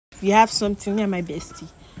we have something near my bestie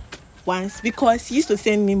once because he used to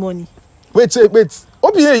send me money. Wait.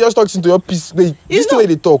 Opinion just talking to your piece. Wait, this the way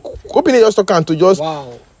they talk. Opinion just talking to just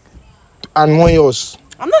annoy us.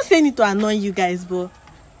 I'm not saying it to annoy you guys, but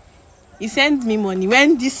he sent me money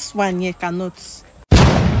when this one here cannot.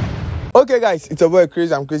 Okay, guys, it's a boy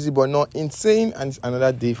crazy. I'm crazy, but not insane. And it's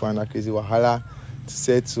another day for another crazy wahala to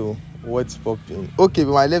settle what's popping. Okay,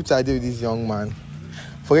 but my left side with this young man.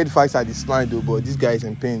 Forget the fact that he's smart though, but this guy is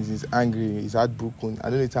in pain. He's angry. He's heartbroken. I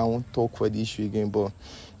don't know if I won't talk for the issue again, but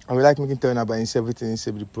I would like making tell about everything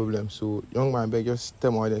instead of the problem. So, young man, beg, just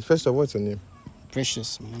tell my audience. First of all, what's your name?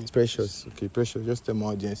 Precious. Man. It's Precious. Okay, Precious. Just tell my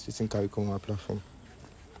audience. You think I will come on my platform?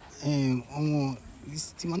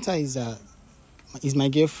 The matter is my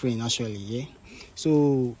girlfriend actually. Yeah.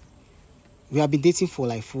 So we have been dating for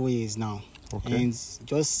like 4 years now. Okay. And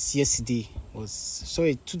just yesterday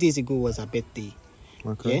 2 days ago was her birthday.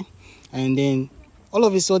 Okay. Yeah. And then all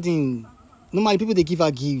of a sudden, normally people they give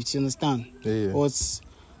her gifts, you understand? Yeah. But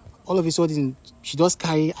all of a sudden, she just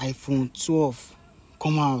carry iPhone 12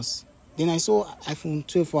 come house. Then I saw iPhone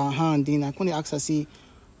 12 for her hand. Then I couldn't ask her, say,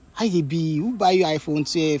 "Hi, baby, who buy you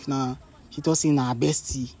iPhone 12 now?" She told me, "Nah,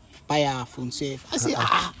 bestie, buy her iPhone 12." I say,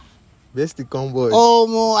 Bestie combo. Oh,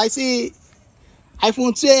 no, I say,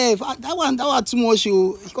 iPhone 12, that one too much.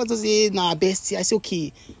 He got to say, "Nah, bestie." I say,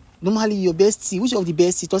 okay. Normally, your bestie, which of the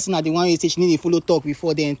bestie, tossing at the one you say she need to follow talk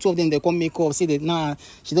before, then two of them they come make up, say that nah,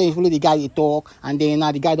 she don't even follow the guy they talk, and then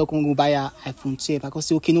the guy don't come go buy her iPhone 12. I can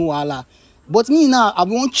say, okay, no wala. But me now, I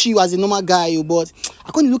want you as a normal guy, but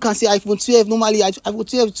I can't look and say iPhone 12. Normally, iPhone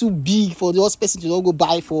 12 too big for the person to don't go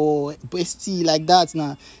buy for bestie like that.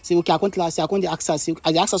 Now, say, okay, I can't ask her, say,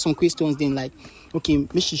 I ask her some questions, then like, okay,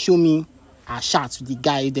 make she show me a chat with the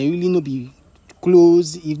guy, they really no be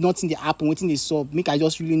close. If nothing they happen, waiting they sub, make I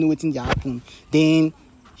just really know waiting they happen. Then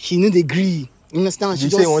she no agree. You understand? She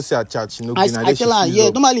say once a chat, she no agree. I tell her, yeah.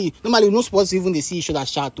 Normally, no supposed even they see each other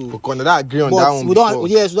chat too. But don't agree on that one. We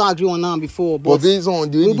don't agree on that before. But based on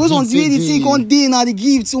the way the thing on day now, the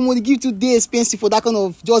gift, someone the gift today expensive for that kind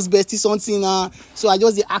of just bestie something now. So I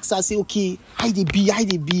just ask her, say, okay, how they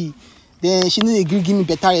be. Then she no agree, give me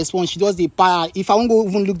better response. She just para. If I won't go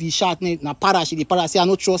even look the chat, na para. She para. Say I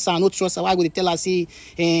no trust her. Why I go to tell her say,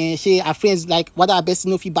 she her friends like what her best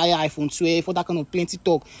if you buy her iPhone 12 for that kind of plenty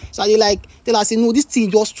talk. So I like tell her say no, this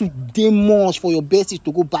thing just too damn much for your bestie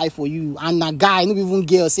to go buy for you. And a guy, no even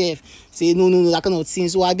girl yourself. Say no, that kind of thing.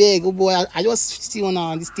 So I beg, oh boy, I just see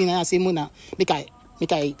on this thing and I say, Mona, make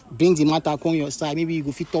I bring the matter on your side. Maybe you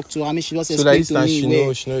go fit talk to her. Maybe she just explain to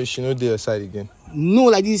me. She know their side again. No,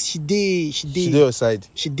 like this, she did your side.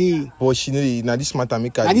 She did. But she know now this matter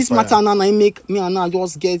make her. Now this matter now make me and her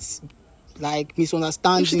just get like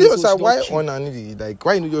misunderstanding. She did your side. Why on her like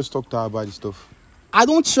why you just talk to her about this stuff? I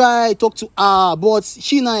don't try talk to her, but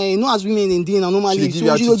she now as women in dinner normally. She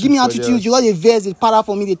give me attitude. You got a verse, the para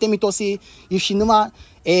for me. They tell me to say if she never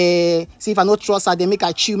say if I not trust her, then make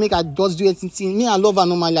her chill, make her just do anything. Me I love her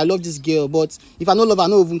normally. I love this girl, but if I not love her, I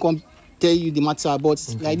no even come tell you the matter.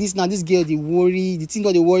 But like this now, this girl they worry, the thing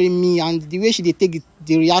that they worry me, and the way they take it,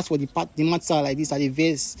 they react for the matter like this at the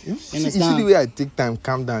verse. You see the way I take time,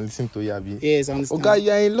 calm down, listen to Yabi. Yes, I understand. Okay,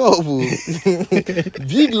 you're in love,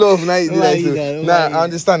 big love. I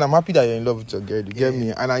understand. I'm happy that you're in love with your girl. You get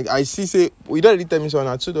me? And I see say you don't really tell me so. And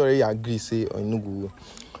I should already agree. Say or no go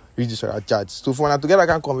read this or chat. So for now to get that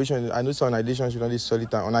kind of conversation, I know some relationship on this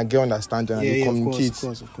solid time, and I get understanding and they communicate.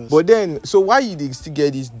 Of course. But then, so why you still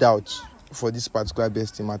get this doubt for this particular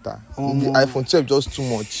bestie matter? The iPhone 12 just too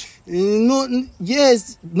much. No,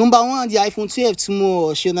 yes, number one, the iPhone 12 too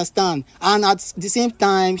much, you understand? And at the same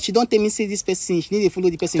time, she don't tell me say this person, she need to follow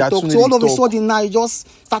the person talk. So all of a sudden now, you just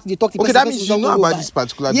start to talk to the person. Okay, that means you know about this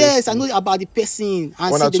particular Yes, bestie. I know about the person.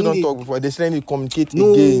 And when I don't talk before, they still need to communicate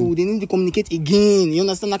again. No, they need to communicate again. You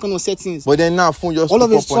understand that kind of settings? But then now, phone just all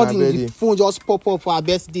of a sudden, the phone just pop up for her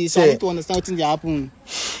birthday. So I need to understand what things happen.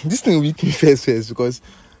 This thing weak me first because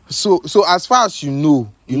so as far as you know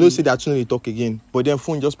say that you know they talk again, but then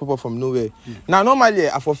phone just pop up from nowhere. Now normally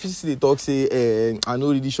I for physically talk say I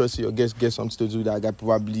know really sure say your guest get something to do with that guy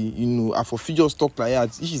probably I for just talk like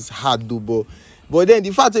that. This is hard though, but then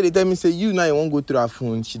the fact that they tell me say you now you won't go through her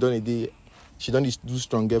phone, she don't do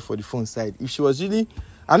stronger for the phone side. If she was really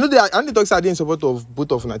I know they talk say in support of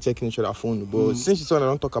both of them checking each other phone, but since she saw I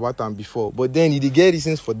don't talk about them before. But then they get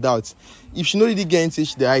reasons for doubt. If she know really get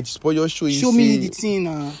into the right, but just show me the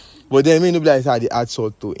thing. But then me no be like how they add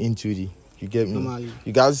salt to injury. You get me? Normally.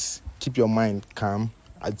 You guys keep your mind calm.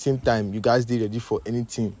 At the same time, you guys dey ready for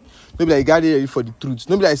anything. No be like you guys dey ready for the truth.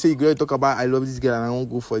 No be like say you go talk about I love this girl and I won't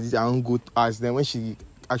go for this. I won't go to ask. Then when she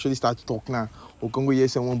actually start to talk now. We can go hear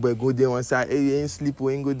someone boy go there one side, hey, you ain't sleep,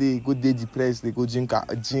 or ain't go there depressed, they go drink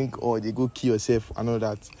or they go kill yourself and all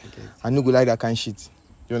that. Okay. I no go like that kind of shit.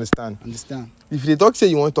 You understand? Understand. If they talk say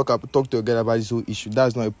you want to talk to your girl about this whole issue,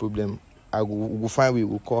 that's not a problem. We'll find way,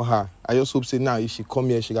 we'll call her. I just hope say now if she come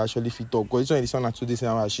here, she can actually fit talk. Because it's only this one or 2 days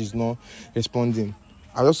now she's not responding.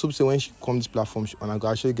 I just hope say when she come this platform, and I go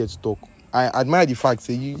actually get to talk. I admire the fact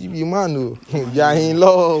say you man, you are in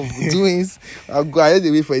love. Doing. I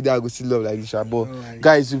just wait for it. I go see love like this. But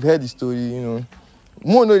guys, you've heard the story, you know.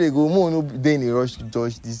 More no they go, more no they in a rush to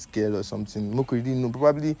judge this girl or something. More really no.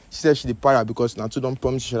 Probably she said she the para because now two don't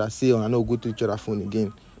promise she should say or I know go to each other phone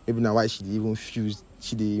again. Maybe now why she even fused.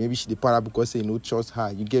 Maybe she the para because say no trust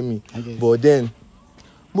her. You get me? But then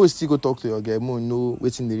most still go talk to your girl. More know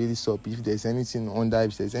waiting the really stop if there's anything under,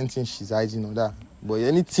 if there's anything she's hiding or that. But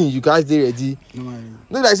anything you guys they ready.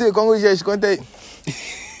 No, like say you come over here, she can't tell.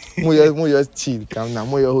 More just chill, calm down.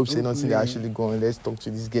 More your hope say nothing they actually go on. Let's talk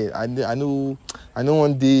to this girl. I know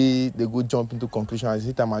one day they go jump into conclusion. At the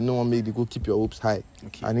same time, I know one make they go keep your hopes high.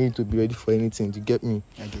 Okay. I need to be ready for anything. You get me?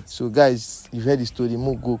 I get. So guys, you've heard the story.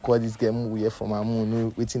 More go call this girl. More hear from her. More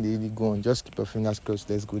know waiting they really go on. Just keep your fingers crossed.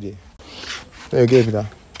 Let's go there. There you go, Vida.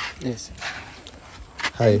 Yes.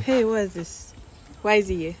 Hi. Hey, what is this? Why is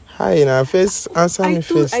he here? Hi, now first answer me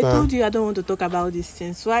first. I told you I don't want to talk about these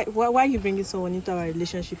things. Why are you bringing someone into our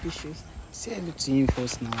relationship issues? Say hello to him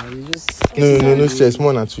first now. You just no stress.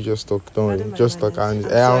 More than two, just talk. Don't worry. Just talk. I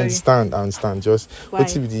understand. Just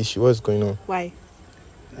what's the issue? What's going on? Why?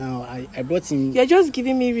 No, I brought him. You're just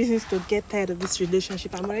giving me reasons to get tired of this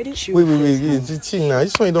relationship. I'm already sure. Wait. It's now.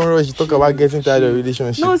 This one you don't rush. You talk about getting tired of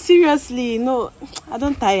relationship. No, seriously. No, I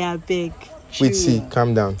don't tire. I beg. Wait, see,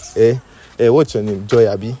 calm down. What's your name? Joy,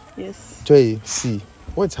 Abi? Yes. Joy, see,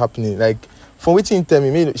 what's happening? Like, from what you tell me,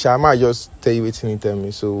 maybe Shama just tell you what you tell me,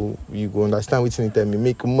 so you go understand what you tell me,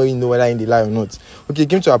 make more you know whether in the lie or not. Okay, he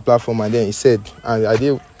came to our platform and then he said, and I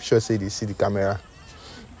did sure say they see the camera.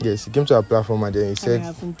 Yes, he came to our platform and then he said,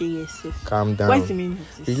 calm down. What's the meaning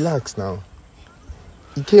of this? Relax now.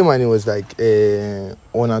 He came and he was like, 1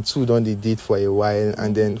 or 2 done the date for a while,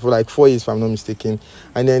 and then for like 4 years, if I'm not mistaken,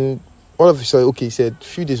 and then all of a sudden, okay, he said, a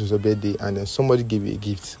few days was your birthday, and then somebody gave you a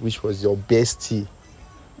gift, which was your bestie.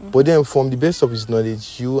 Mm-hmm. But then, from the best of his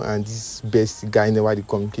knowledge, you and this bestie guy never did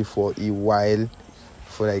communicate for a while,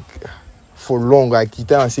 for long. Like, you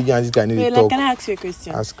tell and say, you and this guy need to talk. Can I ask you a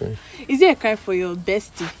question? Ask him. Is it a crime for your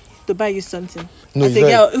bestie to buy you something? No, as a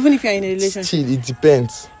girl, even if you're in a relationship? Still, it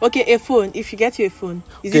depends. Okay, a phone. If you get you a phone,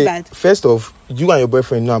 is it bad? First off, you and your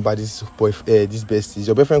boyfriend know about this bestie. Is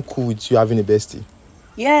your boyfriend cool with you having a bestie?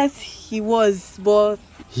 Yes, he was, but...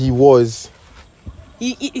 He was?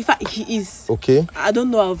 In fact, he is. Okay. I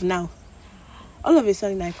don't know of now. All of a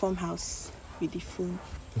sudden, I come house with the phone.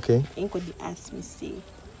 Okay. Anybody ask me, say,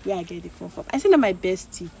 where I get the phone from? I send them my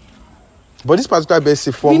bestie. But this particular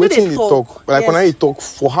bestie, from waiting they talk. Like, when I talk,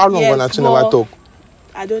 for how long when I never talk?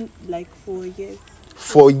 I don't, like, 4 years.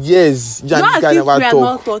 4 years? You and this guy never talk? We are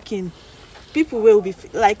not talking. People will be,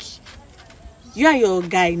 like... You and your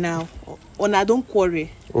guy now, on I don't quarrel.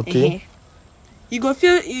 Okay. You go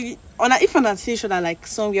feel if on a station like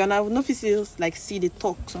somewhere, on I no feel like see the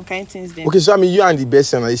talk, some kind of things then. Okay, so I mean you and the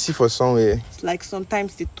best and they see for somewhere. It's like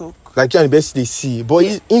sometimes they talk. Like you and the best they see, but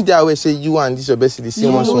in their way say you and this your best they see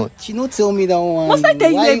one. She no tell me that one. Must I tell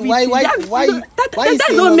you everything? Why that's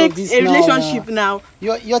what makes a relationship now.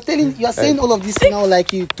 You're saying all of this now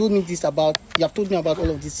like you told me this about. You have told me about all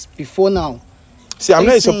of this before now. See, I'm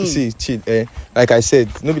not supposed to say cheat. Like I said,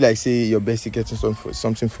 nobody like say your bestie getting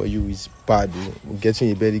something for you is bad.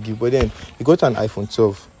 Getting a better gift, but then you got an iPhone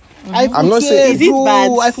 12. I'm not saying is it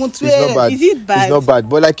bad? iPhone 12. It's not bad. Is it bad? It's not bad.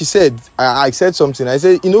 But like you said, I said something. I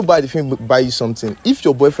said, you know, bad if you buy you something. If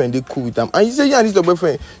your boyfriend they cool with them, and you say you and this your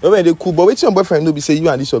boyfriend they cool, but wait your boyfriend no be say you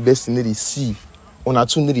and this your bestie they see, on a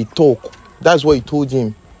two they talk. That's what you told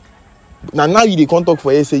him. Now you they can't talk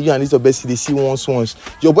for you, say you and this your bestie they see once.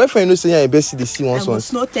 Your boyfriend knows say you and your bestie they see once. I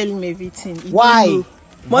must not tell him everything. Why?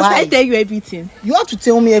 Must I tell you everything? You have to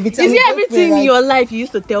tell me everything. Is it everything in your life you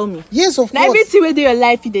used to tell me? Yes, of course. Now everything within your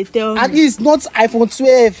life you they tell me. At least not iPhone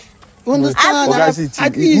 12. You understand?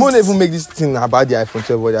 At least. Won't even make this thing about the iPhone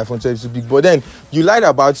 12 or the iPhone 12 is too big. But then you lied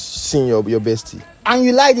about seeing your bestie. And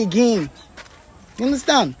you lied again. You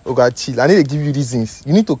understand? Okay, chill. I need to give you reasons.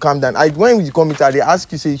 You need to calm down. When you come in, they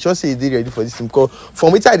ask you, say, you just say they're ready for this thing. Because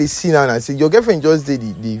from which they see now and say, your girlfriend just did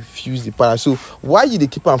they fuse the para. So why you they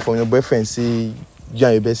keep on from your boyfriend say you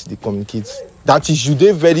and your bestie they communicate? That is, you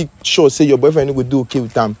they very sure say your boyfriend will do okay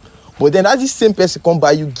with them. But then that this same person come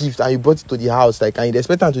buy you gift and you brought it to the house, like, and you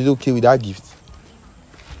expect them to do okay with that gift.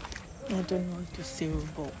 I don't know what to say,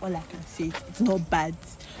 but all I can say is it's not bad.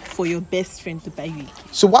 for your best friend to buy you a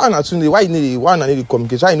gift. So why not today? Why you need to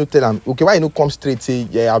communicate? Why you not tell him? Okay, why you not come straight say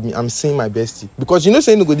yeah I'm seeing my bestie? Because you know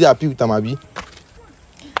saying no go dey happy with him abi.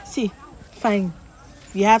 See, fine.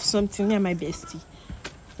 We have something near my bestie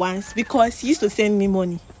once because he used to send me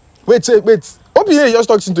money. Wait. Open here just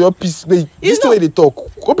talking to your piece. Wait, this the way they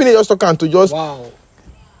talk. Open here just talking to just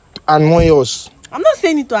annoy us. I'm not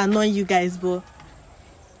saying it to annoy you guys, but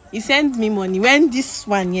he sent me money when this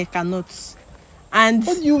one here cannot. And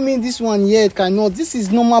what do you mean this one here cannot? This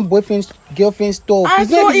is normal boyfriend girlfriend stuff. And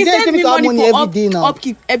so he sent me money for every day now.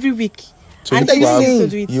 Upkeep every week. So and you used to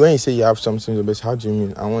do it. When you say you have something the best, how do you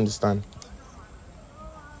mean? I don't understand.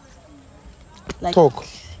 Like talk.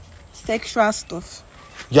 Sexual stuff.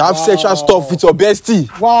 You have sexual stuff with your bestie.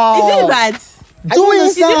 Wow. Is it bad? I don't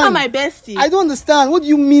understand. Is it not my bestie? I don't understand. What do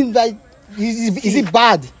you mean by is it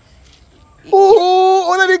bad?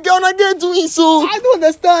 Oh, only the girl again doing so. I don't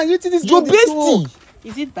understand. You think this your bestie?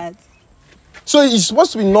 Is it bad? So it's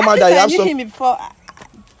supposed to be normal that you have some. Him before.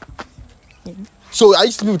 So I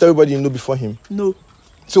used to be with everybody you know before him. No.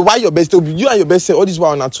 So why your bestie? You and your bestie all this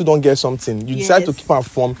while now two don't get something. You decide to keep her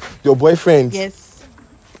from your boyfriend. Yes.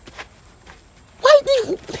 Why do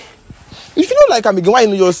you? If you don't like him again, why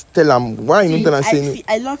you just tell him? Why you not tell him?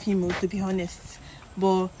 I love him, to be honest.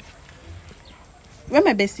 But when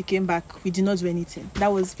my bestie came back, we did not do anything.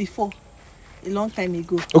 That was before, a long time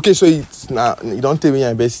ago. Okay, so it's now you don't tell me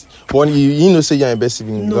you're bestie. But you know say you're bestie,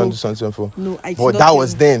 you don't do something before. No, I did but not that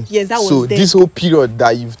was then. Yes, that was then. So this whole period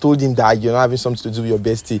that you've told him that you're not having something to do with your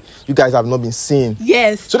bestie, you guys have not been seeing.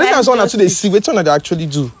 Yes. So this is one they see. Which one they actually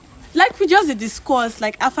do? Like we just discuss,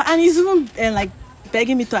 like after, and he's even like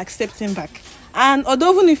begging me to accept him back. And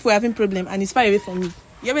although even if we're having problem and he's far away from me,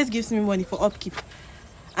 he always gives me money for upkeep.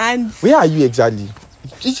 And where are you exactly?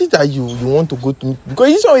 Is it that you want to go to me?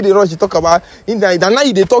 Because this one they rush, you talk about in that now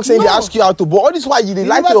they talk saying they ask you out to, but all this why you they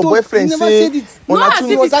like your boyfriend say no, as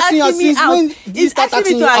if he's asking me out. He's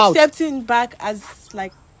asking me to accept him back as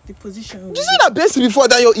like the position. You see that bestie before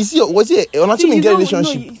that was it on a get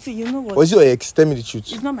relationship? No, see, you know what? Was your ex? Tell me the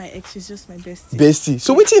truth. It's not my ex, it's just my bestie. Bestie.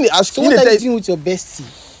 So what they ask you? What are you doing with your bestie?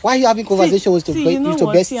 Why are you having conversation with your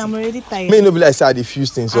bestie? See, I'm already tired. May not be like I said a few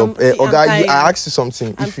things up. I asked you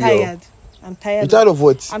something. I'm tired. I'm tired. You're tired of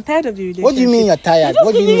what? I'm tired of the relationship. What do you mean you're tired?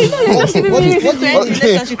 What do you mean? What do you mean?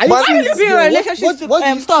 Why are you being a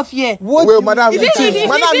relationship stuff here? Well, madam, you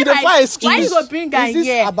why you go bring her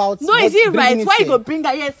here? No, is it right? Why you go bring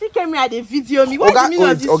her here? See, came here the video me. What do you mean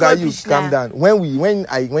of this rubbish now? Calm down.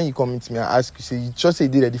 When you come to me, I ask you, say you just say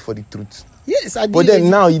you ready for the truth. Yes, I did. But then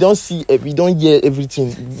now you don't see, you don't hear everything.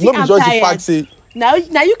 Not just the fact say. Now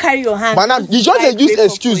you carry your hand. Madam, you just use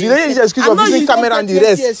excuse. You don't use excuse of using camera and the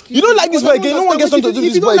rest. You don't like this boy again. No one gets something to do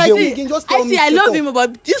this boy again. I love him,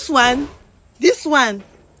 but this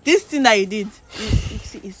thing that you did,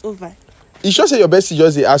 it's over. You sure say your bestie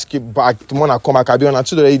just they ask you back tomorrow come back. I be on a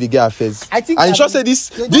two already they get affairs. I think. And you sure say this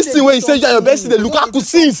thing where you say your bestie the Lukaku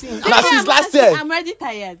since since last year. I'm already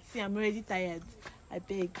tired. See, I'm already tired. I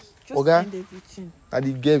beg. Just end everything. I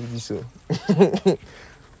did get this so.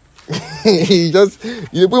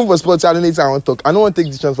 You put him for sports. I don't need to want to talk. I don't want to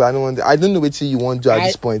take this chance, but I don't know what you want to do at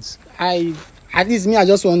this point. At least me, I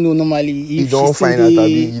just want to know normally if you don't find out,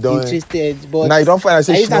 you don't interested. But now you don't find out.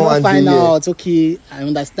 Say I don't find out. Okay, I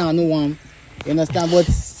understand. No one, you understand, but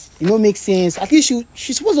it don't make sense. At least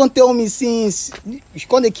she supposed to tell me since she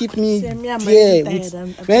can't keep me there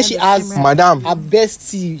when she asks madam her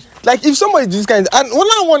bestie. Like if somebody this kind and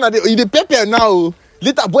one the pepper now.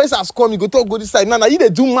 Later boys has come, you go talk, go this side. Now you they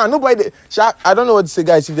do man. Nobody. I don't know what to say,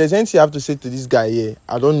 guys. If there's anything you have to say to this guy here,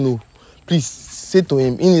 I don't know. Please say to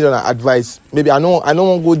him. He need an advice. Maybe I don't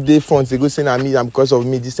want to go day front. They go saying I me and because of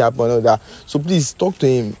me this happened and all that. So please talk to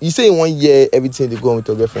him. You say you want hear everything they go on with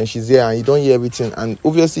your girlfriend. She's there and you don't hear everything. And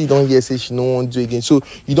obviously you don't hear say she don't want to do again. So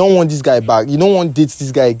you don't want this guy back. You don't want to date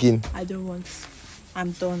this guy again. I don't want.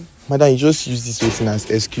 I'm done. Madam, you just use this waiting as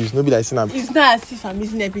excuse. Nobody like saying it's not as if I'm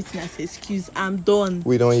using everything as excuse. I'm done.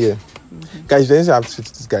 We don't hear. Guys, if there's anything I have to say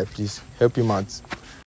to this guy, please help him out.